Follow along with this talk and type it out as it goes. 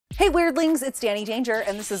Hey Weirdlings, it's Danny Danger,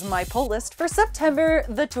 and this is my poll list for September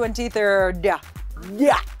the 23rd.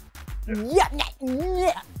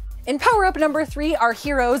 In Power Up number 3, our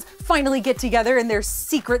heroes finally get together in their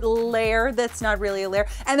secret lair that's not really a lair,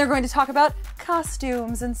 and they're going to talk about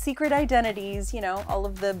costumes and secret identities, you know, all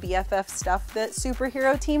of the BFF stuff that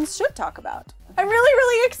superhero teams should talk about. I'm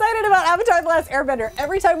really excited about Avatar: The Last Airbender.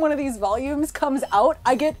 Every time one of these volumes comes out,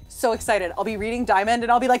 I get so excited. I'll be reading Diamond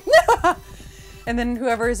and I'll be like, nah! And then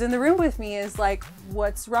whoever is in the room with me is like,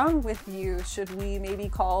 what's wrong with you? Should we maybe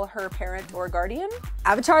call her parent or guardian?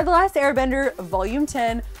 Avatar: The Last Airbender, Volume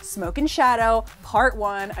 10, Smoke and Shadow, Part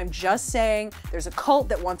 1. I'm just saying, there's a cult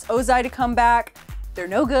that wants Ozai to come back. They're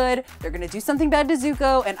no good. They're gonna do something bad to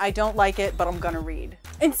Zuko, and I don't like it, but I'm gonna read.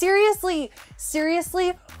 And seriously,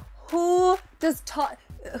 who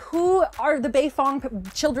are the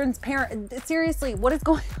Beifong children's parents? Seriously, what is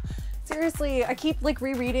going on? Seriously, I keep like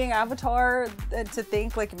rereading Avatar to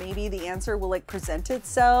think like maybe the answer will like present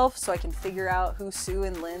itself so I can figure out who Sue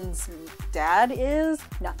and Lynn's dad is.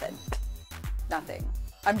 Nothing.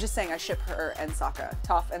 I'm just saying I ship her and Sokka.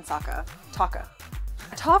 Toph and Sokka. Taka.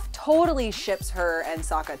 Toph totally ships her and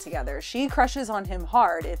Sokka together. She crushes on him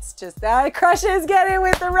hard. It's just that crushes getting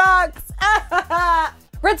with the rocks.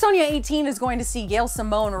 Red Sonja 18 is going to see Gail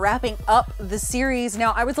Simone wrapping up the series.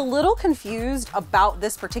 Now, I was a little confused about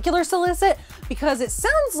this particular solicit because it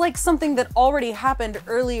sounds like something that already happened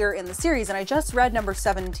earlier in the series, and I just read number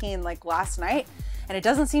 17 like last night, and it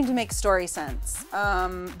doesn't seem to make story sense.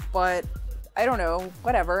 But I don't know,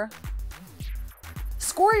 whatever.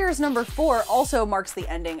 Scorriors number 4 also marks the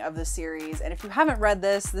ending of the series, and if you haven't read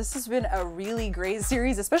this, this has been a really great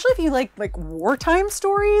series, especially if you like wartime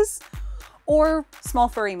stories or small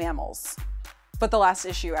furry mammals. But the last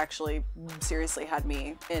issue actually seriously had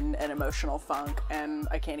me in an emotional funk, and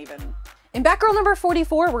I can't even. In Batgirl number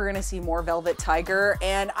 44, we're gonna see more Velvet Tiger,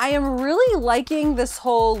 and I am really liking this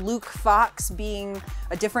whole Luke Fox being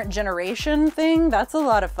a different generation thing. That's a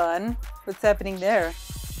lot of fun. What's happening there?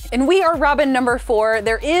 In We Are Robin number 4,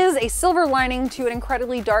 there is a silver lining to an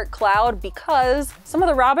incredibly dark cloud because some of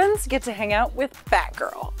the Robins get to hang out with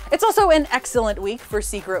Batgirl. It's also an excellent week for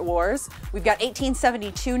Secret Wars. We've got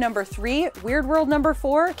 1872 number 3, Weird World number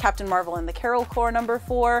 4, Captain Marvel and the Carol Corps number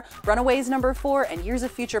 4, Runaways number 4, and Years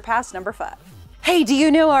of Future Past number 5. Hey, do you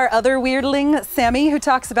know our other weirdling, Sammy, who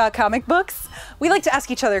talks about comic books? We like to ask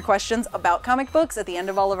each other questions about comic books at the end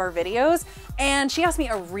of all of our videos, and she asked me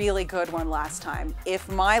a really good one last time. If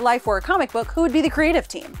my life were a comic book, who would be the creative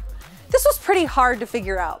team? This was pretty hard to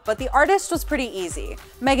figure out, but the artist was pretty easy.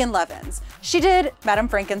 Megan Levins. She did Madame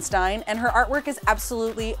Frankenstein, and her artwork is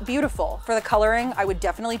absolutely beautiful. For the coloring, I would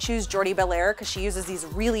definitely choose Jordi Belair because she uses these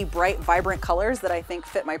really bright, vibrant colors that I think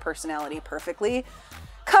fit my personality perfectly.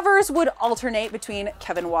 Covers would alternate between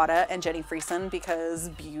Kevin Wada and Jenny Freeson because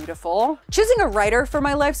beautiful. Choosing a writer for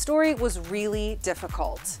my life story was really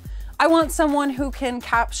difficult. I want someone who can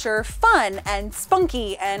capture fun and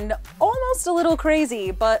spunky and almost a little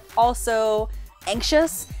crazy, but also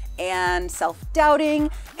anxious and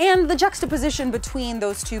self-doubting, and the juxtaposition between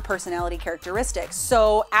those two personality characteristics.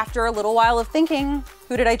 So after a little while of thinking,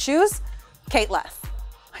 who did I choose? Kate Leth.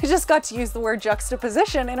 I just got to use the word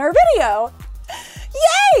juxtaposition in our video.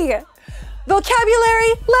 Yay!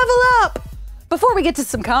 Vocabulary level up! Before we get to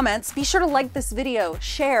some comments, be sure to like this video,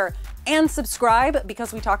 share, and subscribe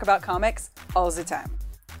because we talk about comics all the time.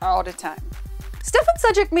 All the time. Stefan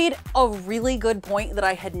Sujic made a really good point that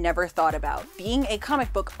I had never thought about. Being a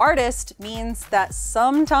comic book artist means that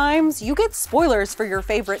sometimes you get spoilers for your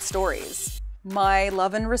favorite stories. My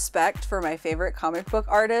love and respect for my favorite comic book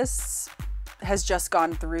artists has just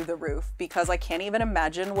gone through the roof because I can't even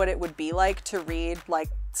imagine what it would be like to read like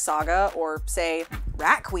Saga or say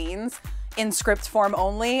Rat Queens in script form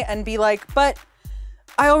only and be like, but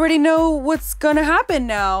I already know what's gonna happen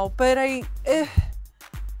now, but that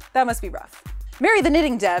must be rough. Mary the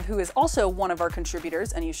Knitting Dev, who is also one of our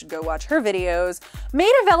contributors, and you should go watch her videos,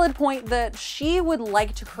 made a valid point that she would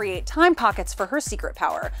like to create time pockets for her secret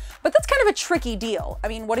power. But that's kind of a tricky deal. I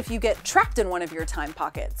mean, what if you get trapped in one of your time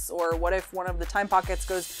pockets? Or what if one of the time pockets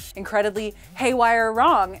goes incredibly haywire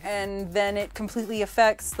wrong and then it completely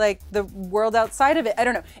affects like the world outside of it? I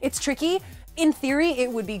don't know. It's tricky. In theory,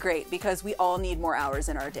 it would be great because we all need more hours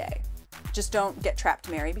in our day. Just don't get trapped,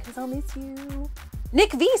 Mary, because I'll miss you.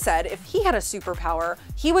 Nick V said if he had a superpower,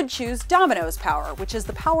 he would choose Domino's power, which is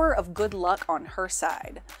the power of good luck on her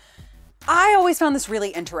side. I always found this really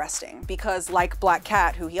interesting because, like Black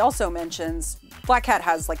Cat, who he also mentions, Black Cat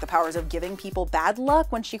has like the powers of giving people bad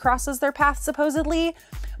luck when she crosses their path, supposedly.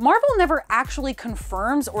 Marvel never actually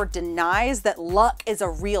confirms or denies that luck is a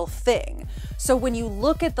real thing. So when you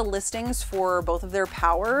look at the listings for both of their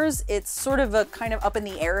powers, it's sort of a kind of up in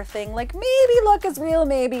the air thing, like maybe luck is real,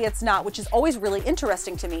 maybe it's not, which is always really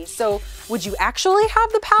interesting to me. So would you actually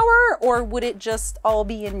have the power, or would it just all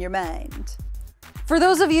be in your mind? For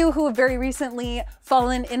those of you who have very recently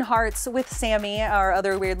fallen in hearts with Sammy, our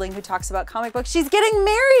other weirdling who talks about comic books, she's getting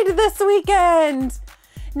married this weekend!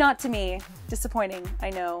 Not to me. Disappointing, I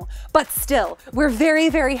know. But still, we're very,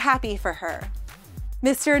 very happy for her.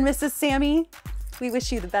 Mr. and Mrs. Sammy, we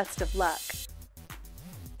wish you the best of luck.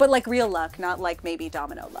 But like real luck, not like maybe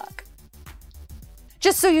domino luck.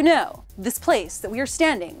 Just so you know, this place that we are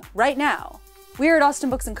standing right now, we're at Austin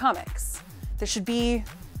Books and Comics. There should be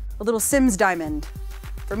a little Sims diamond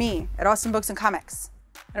for me at Austin Books and Comics.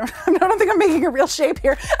 I don't think I'm making a real shape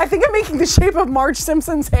here. I think I'm making the shape of Marge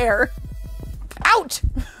Simpson's hair. Ouch!